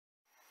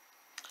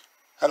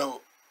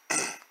Hello.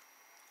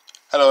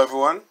 Hello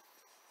everyone.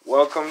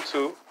 Welcome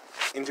to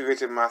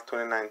Integrated Math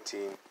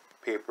 2019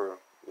 Paper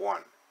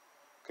 1.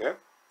 Okay?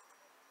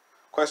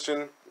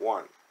 Question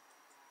 1.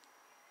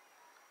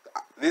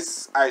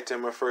 This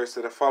item refers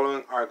to the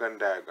following argon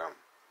diagram.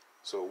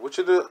 So which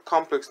of the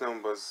complex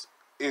numbers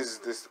is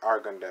this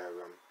argon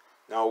diagram?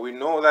 Now we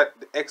know that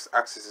the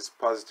x-axis is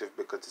positive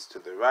because it's to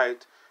the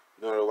right.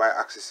 We know the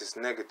y-axis is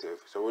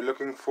negative. So we're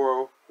looking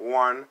for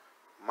 1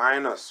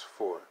 minus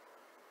 4.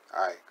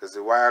 I, because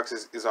the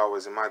y-axis is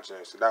always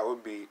imaginary, so that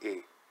would be A.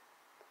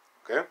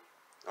 Okay,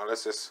 now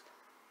let's just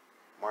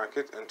mark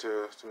it and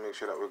to make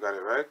sure that we got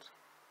it right.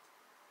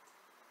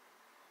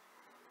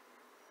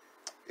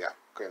 Yeah,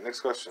 okay,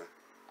 next question.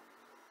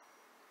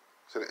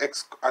 So the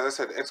x, as I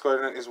said, the x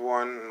coordinate is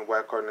 1 and the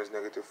y coordinate is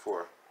negative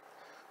 4.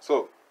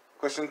 So,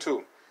 question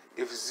 2.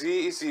 If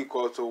z is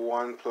equal to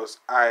 1 plus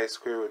I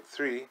square root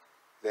 3,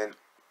 then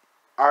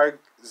arg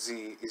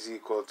z is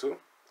equal to.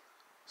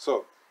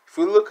 So, if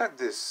we look at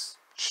this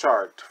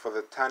chart for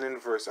the tan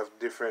inverse of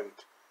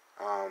different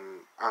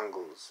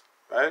angles,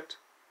 right?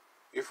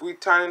 If we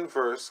tan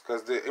inverse,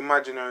 because the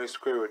imaginary is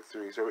square root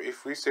 3, so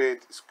if we say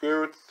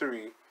square root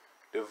 3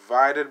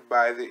 divided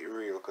by the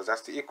real, because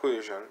that's the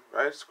equation,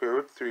 right? Square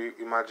root 3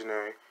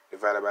 imaginary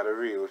divided by the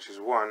real, which is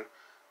 1,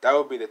 that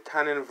would be the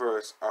tan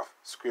inverse of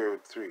square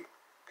root 3.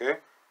 Okay?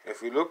 And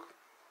if we look,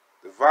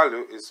 the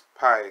value is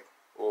pi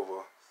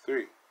over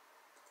 3.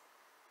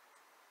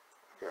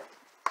 Okay.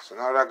 So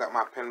now that I got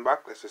my pen back,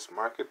 let's just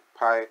mark it,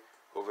 pi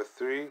over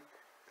 3,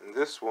 and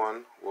this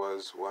one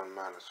was 1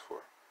 minus 4.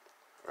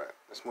 Alright,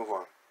 let's move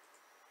on.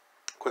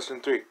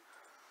 Question 3.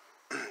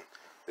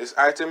 This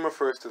item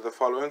refers to the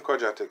following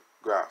quadratic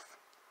graph.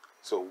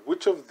 So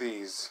which of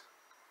these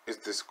is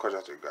this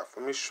quadratic graph?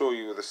 Let me show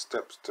you the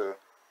steps to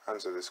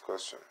answer this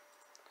question.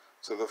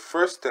 So the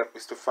first step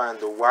is to find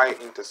the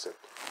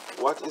y-intercept.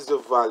 What is the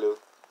value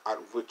at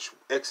which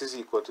x is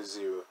equal to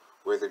 0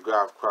 where the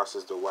graph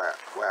crosses the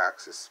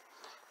y-axis?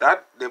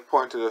 That they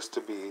pointed us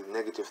to be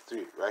negative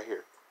 3 right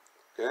here.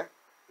 Okay.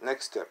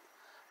 Next step.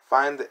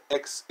 Find the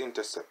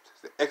x-intercept.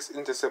 The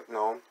x-intercept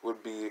now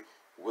would be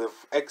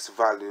with x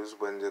values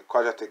when the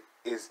quadratic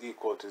is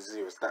equal to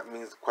 0. So that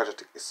means the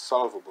quadratic is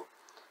solvable.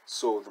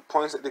 So the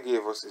points that they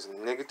gave us is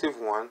negative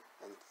 1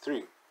 and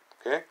 3.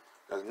 Okay.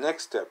 Now the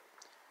next step.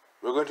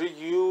 We're going to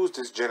use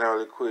this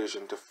general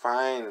equation to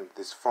find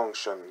this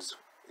function's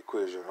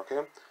equation.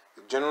 Okay.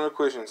 The general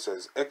equation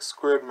says x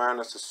squared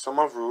minus the sum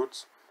of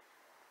roots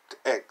to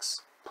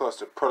x plus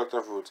the product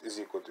of roots is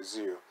equal to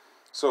 0.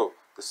 So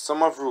the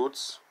sum of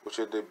roots, which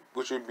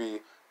would be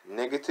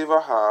negative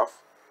a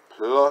half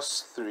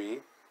plus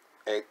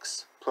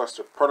 3x plus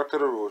the product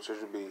of the roots,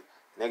 which would be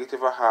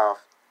negative a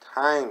half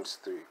times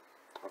 3.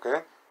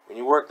 Okay, when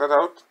you work that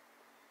out,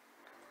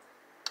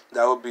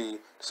 that would be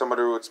the sum of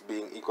the roots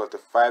being equal to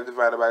 5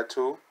 divided by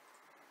 2,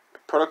 the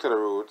product of the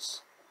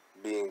roots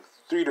being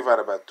 3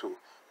 divided by 2.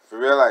 If you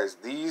realize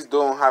these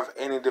don't have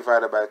any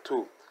divided by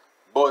 2,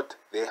 but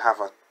they have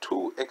a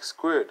 2x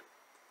squared.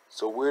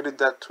 So where did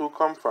that 2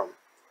 come from?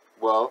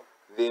 Well,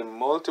 they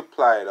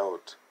multiplied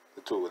out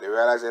the 2. They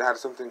realized it had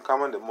something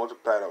common, they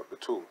multiplied out the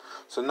 2.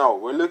 So now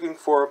we're looking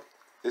for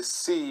the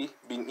c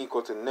being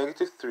equal to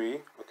negative 3,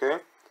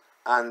 okay?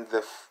 And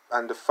the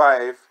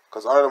 5,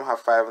 because all of them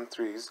have 5 and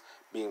 3s,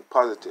 being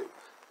positive.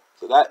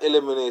 So that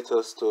eliminates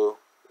us to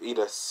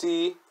either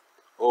c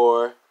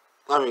or,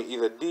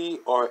 either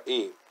d or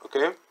a,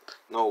 okay?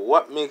 Now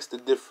what makes the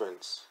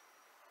difference?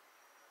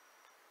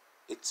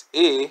 It's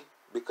A,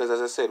 because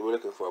as I said, we're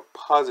looking for a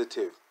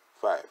positive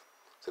 5.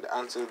 So the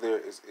answer there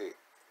is A.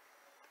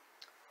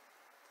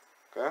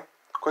 Okay?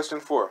 Question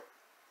 4.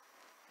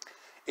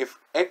 If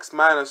x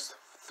minus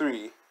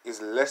 3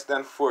 is less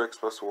than 4x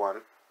plus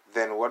 1,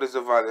 then what is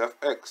the value of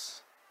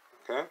x?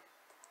 Okay?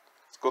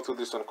 Let's go through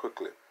this one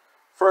quickly.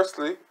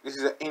 Firstly, this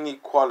is an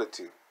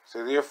inequality.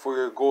 So therefore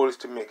your goal is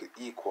to make it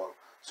equal.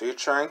 So you're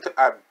trying to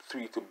add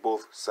 3 to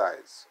both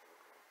sides.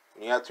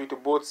 When you add 3 to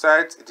both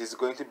sides, it is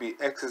going to be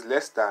x is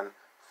less than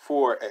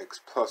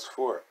 4x plus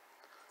 4.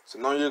 So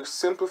now you're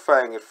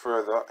simplifying it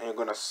further and you're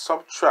going to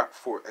subtract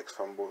 4x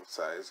from both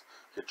sides.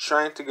 You're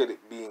trying to get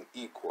it being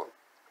equal.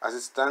 As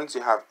it stands,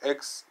 you have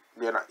x,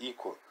 they're not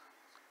equal.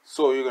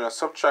 So you're going to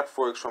subtract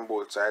 4x from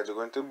both sides. You're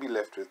going to be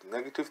left with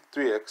negative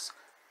 3x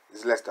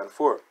is less than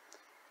 4.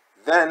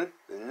 Then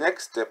the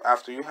next step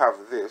after you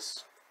have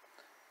this,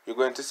 you're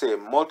going to say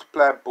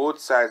multiply both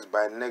sides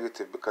by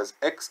negative because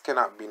x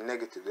cannot be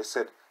negative. They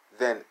said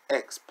then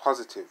x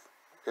positive.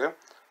 Okay?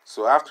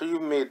 So after you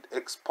made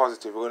x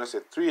positive, we're going to say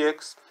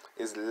 3x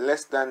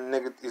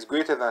is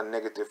greater than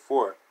negative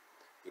 4.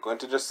 You're going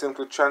to just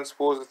simply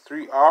transpose the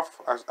 3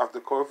 off of the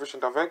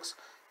coefficient of x,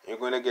 and you're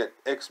going to get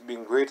x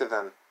being greater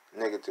than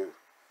negative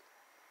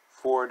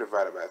 4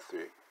 divided by 3.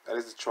 That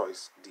is the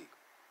choice D.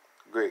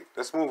 Great.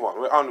 Let's move on.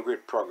 We're on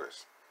great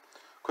progress.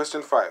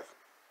 Question 5.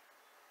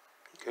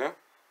 Okay.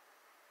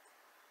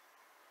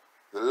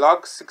 The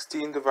log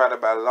 16 divided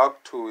by log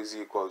 2 is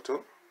equal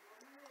to.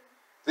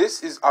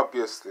 This is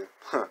obviously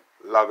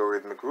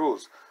logarithmic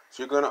rules.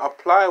 So you're going to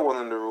apply one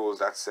of the rules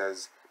that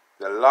says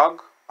the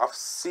log of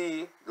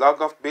C,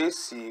 log of base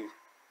C,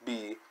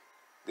 B,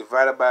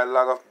 divided by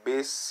log of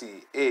base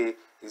C, A,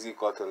 is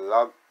equal to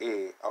log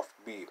A of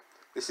B.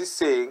 This is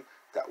saying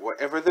that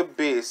whatever the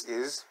base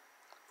is,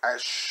 I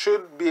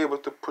should be able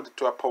to put it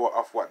to a power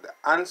of what the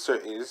answer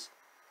is,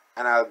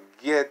 and I'll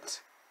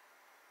get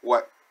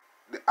what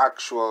the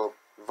actual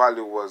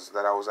value was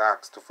that I was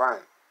asked to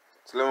find.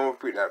 So let me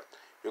repeat that.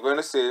 You're going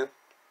to say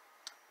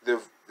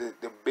the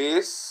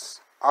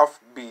base of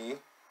B,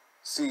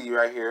 C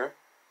right here,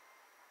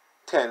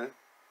 10,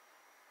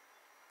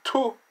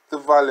 to the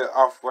value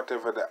of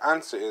whatever the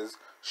answer is,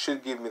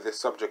 should give me the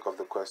subject of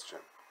the question.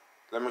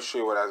 Let me show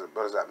you what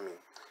does that mean.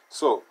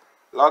 So,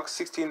 log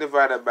 16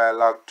 divided by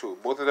log 2.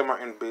 Both of them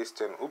are in base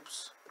 10.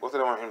 Oops. Both of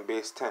them are in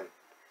base 10.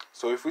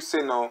 So, if we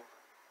say now,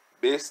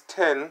 base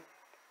 10,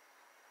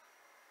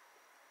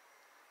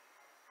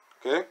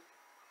 okay,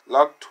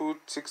 log 2,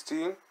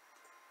 16,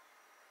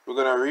 we're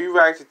going to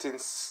rewrite it in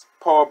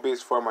power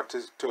base format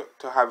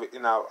to have it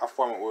in a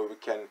format where we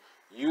can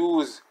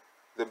use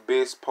the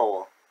base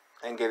power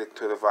and get it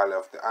to the value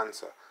of the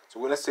answer. So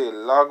we're going to say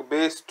log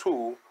base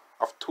 2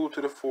 of 2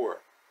 to the 4.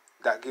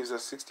 That gives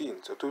us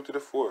 16. So 2 to the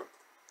 4.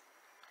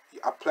 You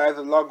apply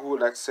the log rule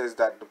that says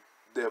that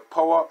the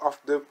power of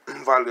the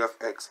value of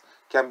x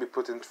can be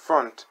put in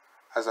front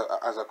as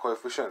a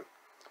coefficient.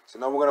 So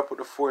now we're going to put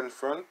the 4 in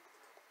front.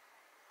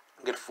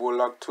 Get 4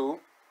 log 2.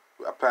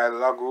 We apply the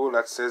log rule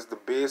that says the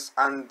base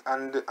and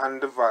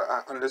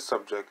the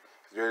subject,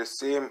 if they're the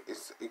same,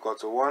 is equal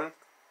to 1.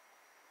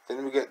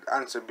 Then we get the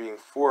answer being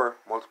 4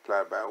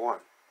 multiplied by 1.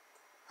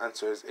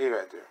 Answer is A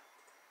right there.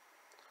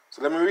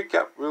 So let me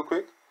recap real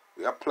quick.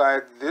 We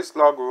applied this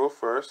log rule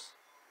first.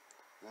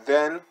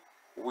 Then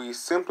we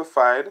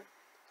simplified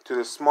to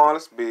the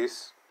smallest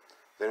base.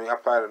 Then we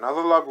applied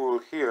another log rule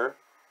here.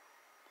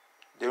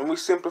 Then we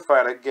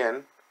simplified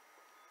again.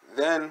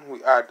 Then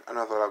we add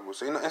another log rule.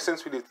 So in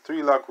essence, we did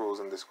 3 log rules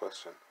in this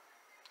question.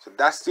 So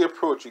that's the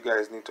approach you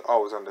guys need to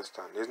always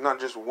understand. There's not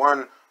just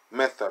one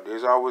method.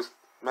 There's always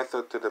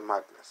method to the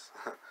madness.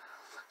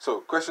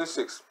 So question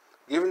 6.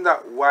 Given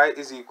that y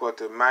is equal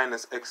to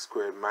minus x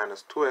squared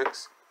minus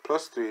 2x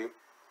plus 3,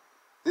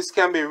 this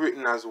can be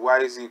written as y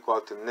is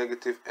equal to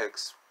negative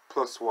x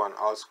plus 1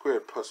 all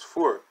squared plus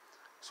 4.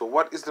 So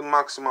what is the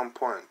maximum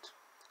point?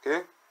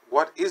 Okay,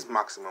 what is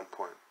maximum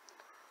point?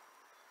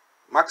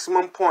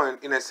 Maximum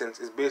point, in essence,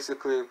 is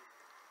basically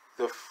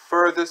the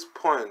furthest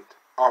point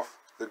of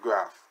the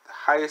graph, the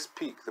highest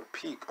peak, the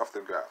peak of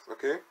the graph.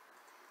 Okay.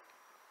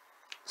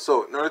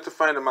 So, in order to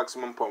find the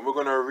maximum point, we're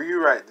going to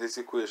rewrite this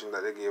equation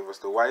that they gave us,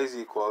 the y is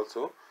equal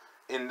to,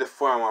 in the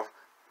form of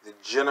the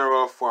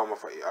general form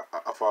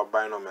of our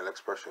binomial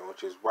expression,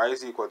 which is y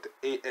is equal to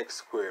ax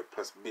squared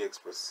plus bx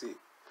plus c.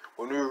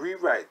 When we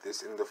rewrite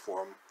this in the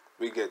form,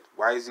 we get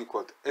y is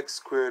equal to x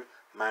squared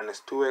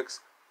minus 2x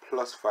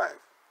plus 5.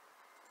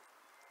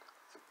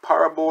 The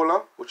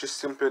parabola, which is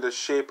simply the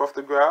shape of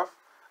the graph,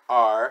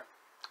 are,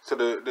 so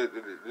the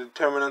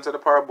determinants of the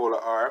parabola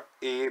are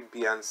a,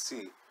 b, and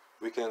c.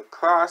 We can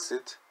class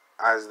it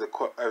as the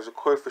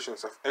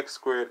coefficients of x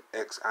squared,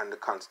 x, and the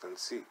constant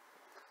c.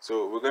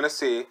 So we're going to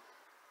say,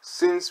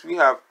 since we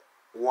have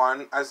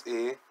 1 as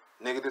a,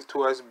 negative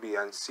 2 as b,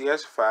 and c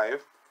as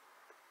 5,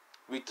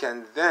 we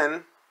can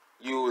then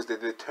use the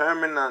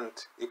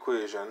determinant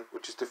equation,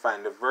 which is to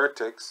find the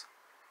vertex,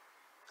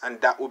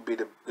 and that would be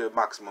the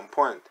maximum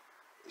point.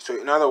 So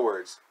in other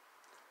words,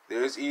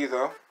 there is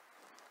either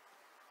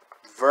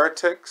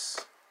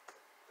vertex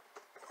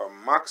or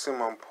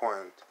maximum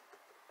point.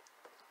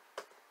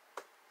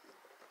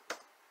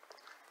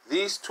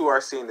 These two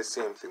are saying the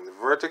same thing. The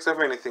vertex of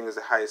anything is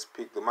the highest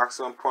peak. The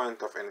maximum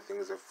point of anything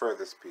is the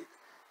furthest peak.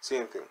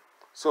 Same thing.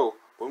 So,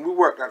 when we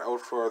work that out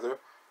further,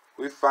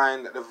 we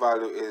find that the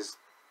value is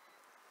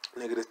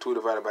negative 2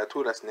 divided by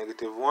 2. That's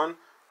negative 1.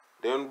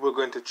 Then we're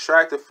going to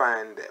try to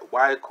find the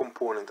y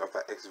component of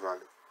that x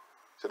value.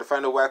 So, to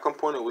find the y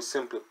component, we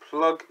simply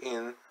plug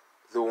in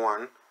the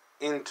 1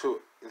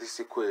 into this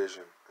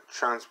equation.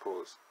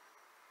 Transpose.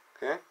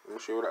 Okay? Let me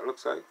show you what that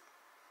looks like.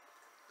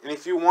 And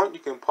if you want,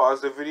 you can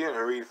pause the video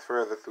and read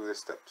further through the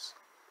steps.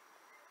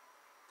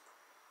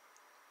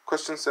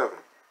 Question 7.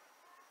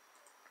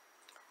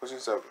 Question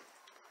 7.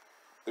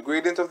 The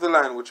gradient of the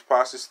line which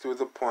passes through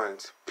the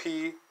points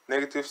P,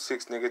 negative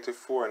 6, negative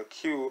 4, and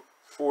Q,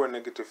 4,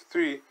 negative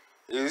 3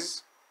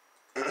 is...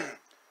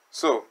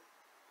 So,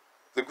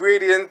 the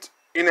gradient,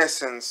 in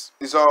essence,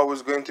 is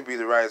always going to be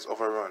the rise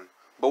over run.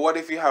 But what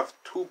if you have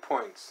 2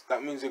 points?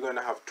 That means you're going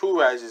to have 2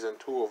 rises and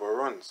 2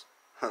 overruns.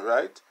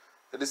 Right?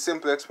 That is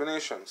simple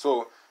explanation.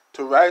 So,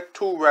 to write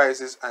 2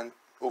 rises and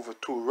over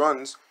 2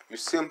 runs, you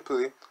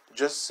simply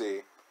just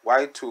say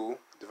y2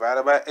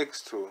 divided by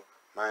x2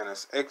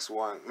 minus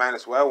x1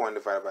 minus y1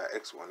 divided by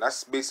x1.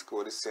 That's basically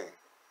what it's saying.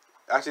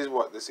 That is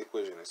what this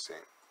equation is saying.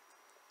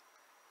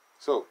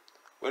 So,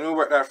 when we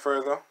work that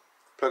further,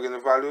 plug in the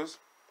values,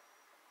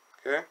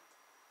 okay,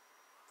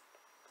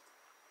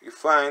 you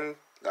find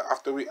that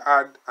after we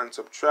add and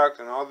subtract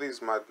and all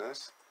these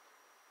madness,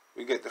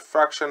 we get the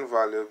fraction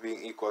value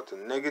being equal to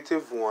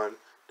negative 1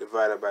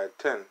 divided by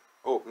 10.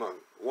 Oh, no,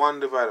 1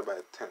 divided by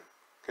 10.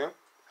 Okay,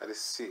 that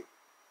is C.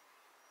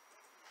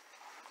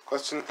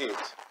 Question 8.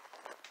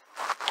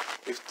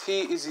 If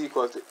t is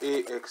equal to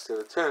ax to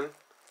the 10,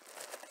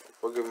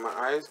 forgive my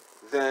eyes,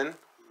 then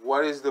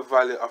what is the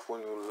value of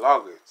when you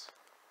log it?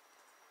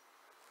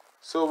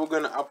 So we're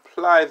going to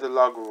apply the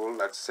log rule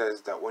that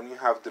says that when you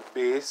have the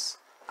base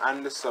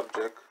and the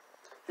subject,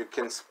 you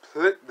can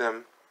split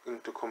them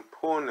into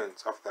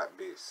components of that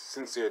base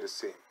since they're the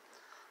same.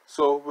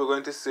 So we're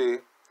going to say,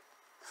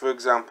 for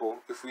example,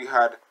 if we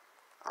had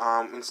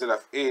instead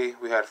of a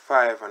we had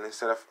 5, and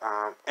instead of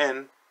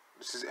n,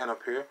 this is n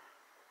up here,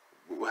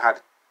 we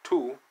had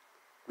 2,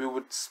 we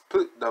would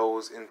split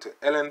those into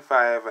ln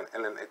 5 and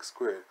ln x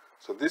squared.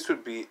 So this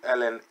would be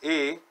ln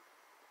a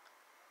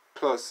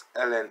plus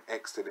ln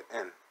x to the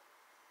n,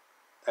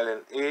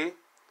 ln a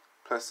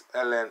plus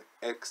ln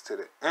x to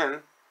the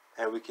n,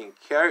 and we can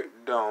carry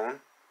it down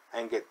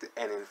and get the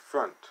n in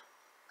front,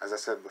 as I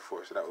said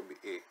before, so that would be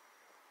a.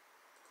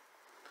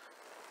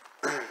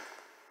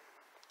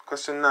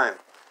 Question 9.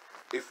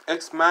 If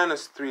x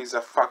minus 3 is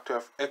a factor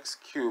of x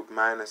cubed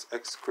minus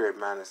x squared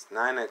minus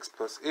 9x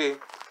plus a,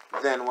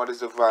 then what is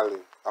the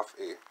value of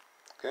a?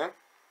 Okay,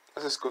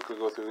 let's just quickly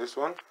go through this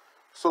one.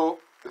 So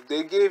if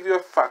they gave you a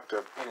factor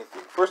of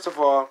anything, first of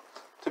all,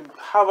 to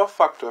have a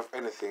factor of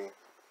anything,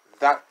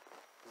 that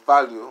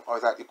value or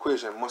that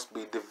equation must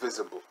be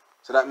divisible.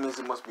 So that means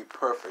it must be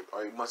perfect,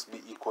 or it must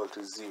be equal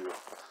to 0.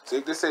 So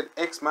if they said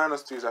x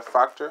minus 3 is a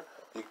factor,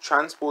 you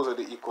transpose of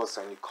the equal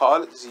sign, you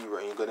call it 0,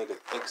 and you're going to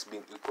get x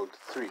being equal to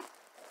 3.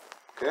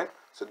 Okay,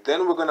 so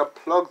then we're going to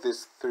plug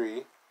this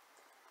 3,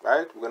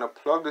 right? We're going to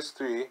plug this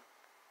 3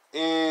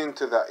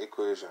 into that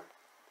equation,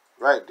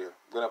 right there.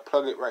 We're going to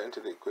plug it right into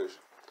the equation.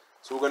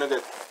 So we're going to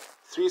get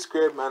 3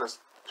 squared minus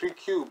 3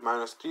 cubed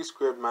minus 3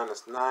 squared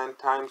minus 9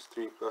 times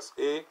 3 plus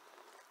a.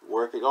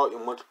 Work it out, you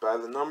multiply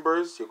the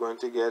numbers, you're going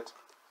to get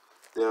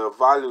the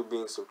value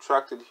being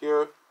subtracted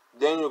here.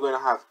 Then you're going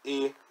to have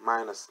a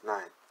minus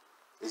 9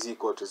 is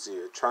equal to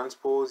 0.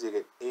 Transpose, you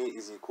get a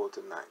is equal to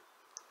 9.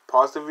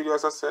 Pause the video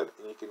as I said,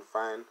 and you can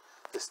find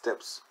the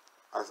steps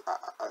as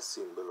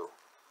seen below.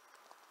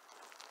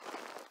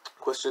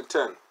 Question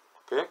 10.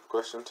 Okay,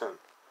 question 10.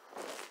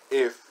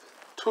 If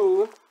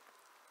 2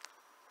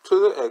 to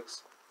the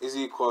x is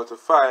equal to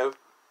 5,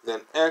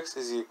 then x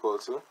is equal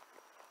to,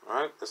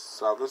 alright, let's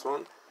solve this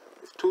one.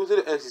 If 2 to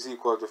the x is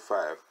equal to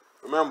 5,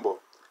 remember,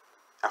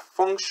 a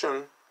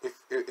function,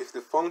 if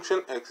the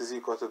function x is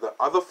equal to the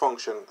other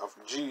function of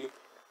g,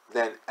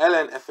 then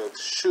ln fx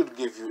should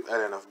give you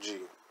ln of g.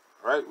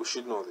 Right? We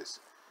should know this.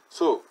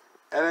 So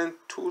ln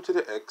 2 to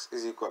the x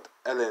is equal to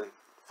ln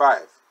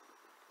 5.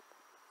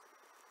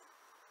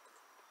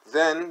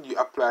 Then you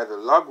apply the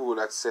log rule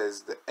that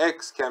says the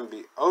x can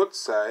be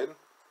outside.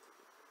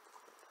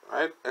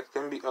 Right? X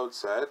can be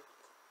outside.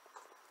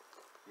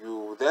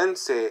 You then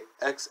say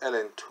x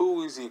ln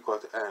 2 is equal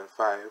to ln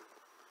 5.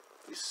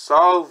 You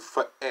solve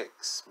for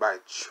x by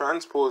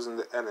transposing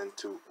the ln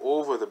 2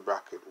 over the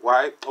bracket.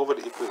 Why? Over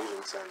the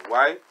equation sign.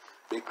 Why?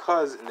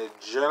 Because in the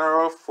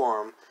general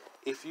form,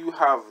 if you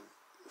have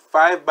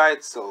 5 by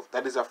itself,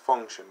 that is a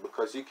function,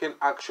 because you can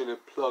actually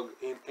plug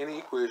in any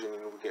equation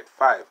and you will get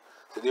 5.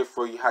 So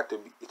therefore it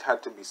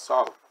had to be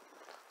solved.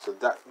 So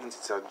that means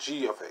it's a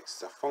g of x,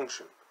 it's a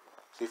function.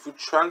 So if you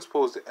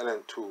transpose the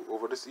ln 2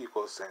 over this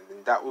equal sign,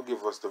 then that will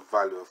give us the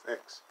value of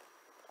x.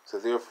 So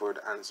therefore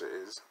the answer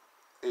is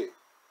A.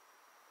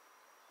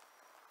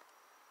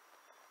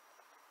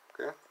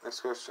 Okay, next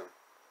question.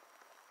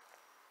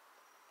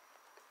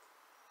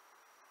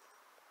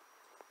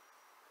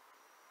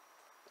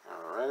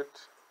 Alright.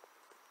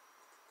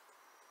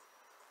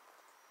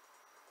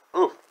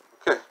 Oh,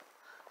 okay.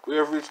 We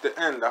have reached the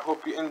end. I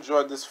hope you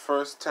enjoyed this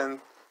first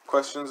 10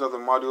 questions of the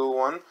Module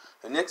 1.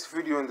 The next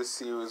video in the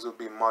series will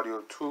be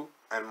Module 2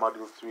 and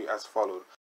Module 3 as followed.